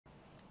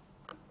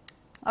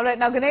All right,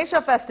 now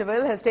Ganesha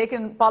festival has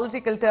taken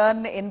political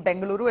turn in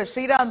Bengaluru as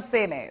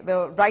Sene,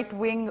 the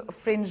right-wing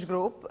fringe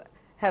group,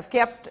 have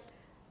kept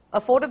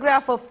a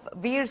photograph of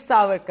Veer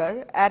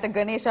Savarkar at a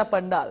Ganesha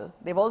Pandal.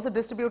 They've also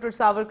distributed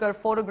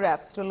Savarkar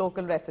photographs to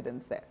local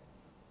residents there.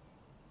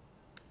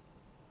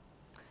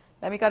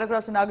 Let me cut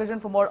across to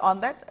Nagarjun for more on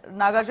that.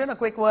 Nagarjun, a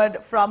quick word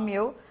from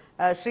you.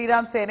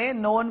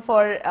 Sene, known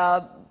for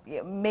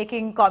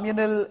making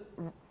communal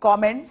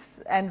comments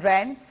and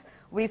rants,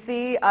 we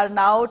see are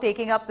now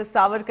taking up the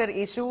Savarkar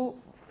issue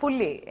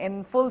fully,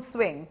 in full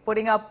swing,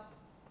 putting up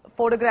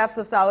photographs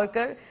of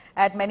Savarkar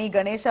at many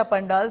Ganesha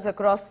Pandals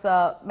across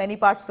many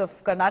parts of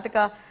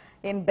Karnataka.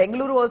 In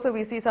Bengaluru also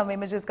we see some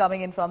images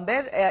coming in from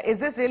there. Is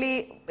this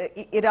really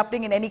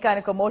erupting in any kind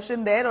of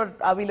commotion there, or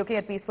are we looking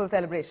at peaceful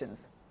celebrations?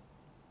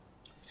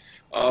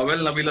 Well,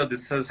 Nabila,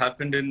 this has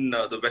happened in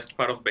the west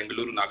part of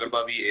Bengaluru.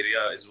 Nagarbavi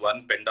area is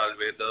one pandal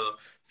where the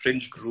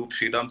fringe group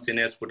Sene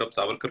has put up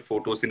Savarkar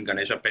photos in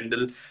Ganesha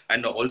Pandal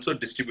and also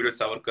distributed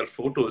Savarkar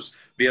photos.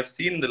 We have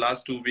seen in the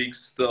last 2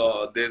 weeks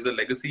there's a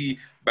legacy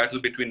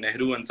battle between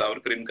Nehru and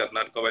Savarkar in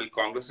Karnataka. While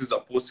Congress is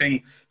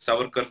opposing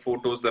Savarkar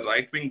photos, the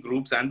right-wing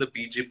groups and the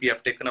BJP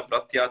have taken a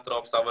Rath Yatra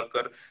of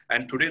Savarkar,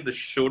 and today the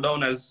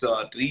showdown has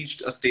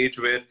reached a stage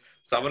where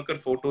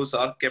Savarkar photos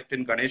are kept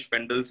in Ganesh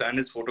Pandals and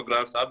his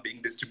photographs are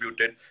being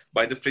distributed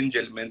by the fringe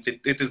elements.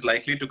 It is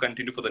likely to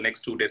continue for the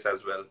next 2 days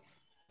as well.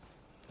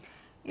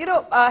 You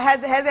know,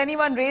 has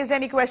anyone raised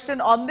any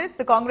question on this?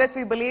 The Congress,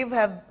 we believe,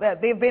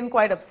 they've been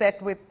quite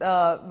upset with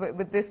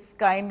this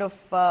kind of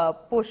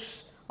push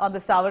on the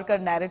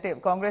Savarkar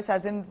narrative. Congress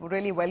hasn't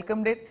really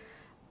welcomed it.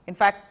 In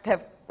fact,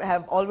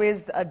 have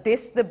always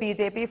dissed the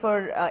BJP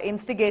for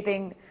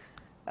instigating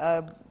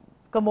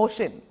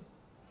commotion.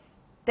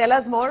 Tell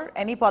us more.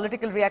 Any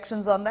political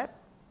reactions on that?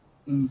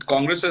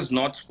 Congress has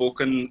not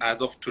spoken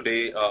as of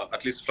today,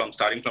 at least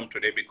starting from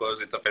today, because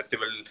it's a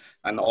festival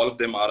and all of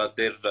them are at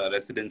their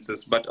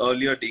residences. But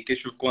earlier, D.K.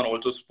 Shivkumar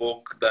also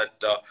spoke that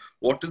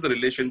what is the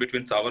relation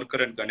between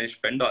Savarkar and Ganesh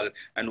Pandal,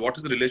 and what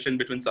is the relation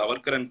between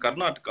Savarkar and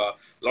Karnataka.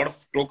 A lot of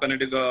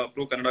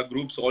pro-Kannada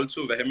groups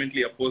also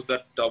vehemently oppose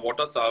that. What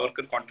are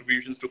Savarkar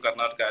contributions to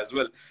Karnataka as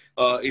well?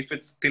 If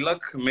it's Tilak,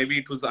 maybe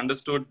it was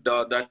understood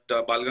that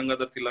Bal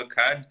Gangadhar Tilak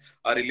had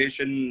a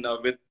relation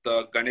with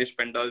Ganesh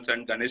Pandals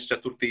and Ganesh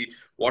Chaturthi.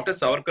 What has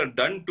Savarkar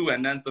done to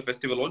enhance the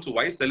festival? Also,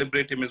 why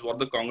celebrate him is what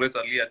the Congress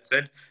earlier had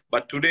said.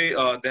 But today,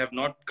 they have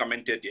not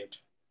commented yet.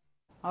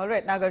 All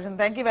right, Nagarjun,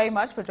 thank you very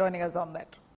much for joining us on that.